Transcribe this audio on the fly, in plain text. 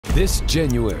This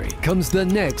January comes the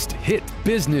next hit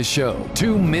business show,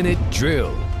 2 Minute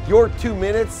Drill. Your 2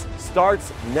 minutes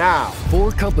starts now.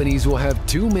 4 companies will have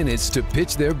 2 minutes to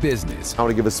pitch their business. I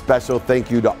want to give a special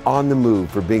thank you to On the Move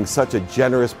for being such a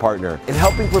generous partner in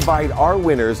helping provide our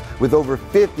winners with over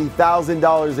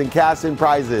 $50,000 in cash and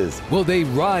prizes. Will they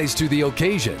rise to the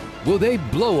occasion? Will they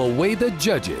blow away the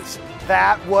judges?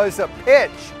 That was a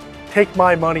pitch. Take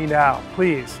my money now,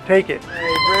 please. Take it.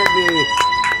 Hey, Brittany.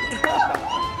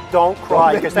 Don't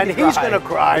cry, because then he's going to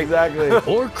cry. Exactly.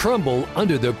 Or crumble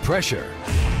under the pressure?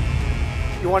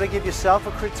 You want to give yourself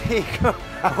a critique?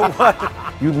 Or what?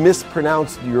 You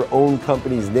mispronounced your own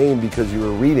company's name because you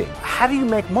were reading. How do you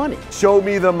make money? Show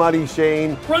me the money,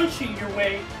 Shane. Crunching your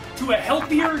way to a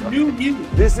healthier new you.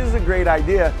 This is a great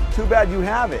idea. Too bad you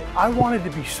have it. I wanted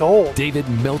to be sold. David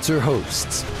Meltzer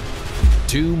hosts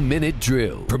 2 Minute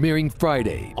Drill, premiering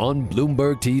Friday on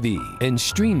Bloomberg TV and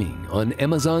streaming on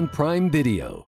Amazon Prime Video.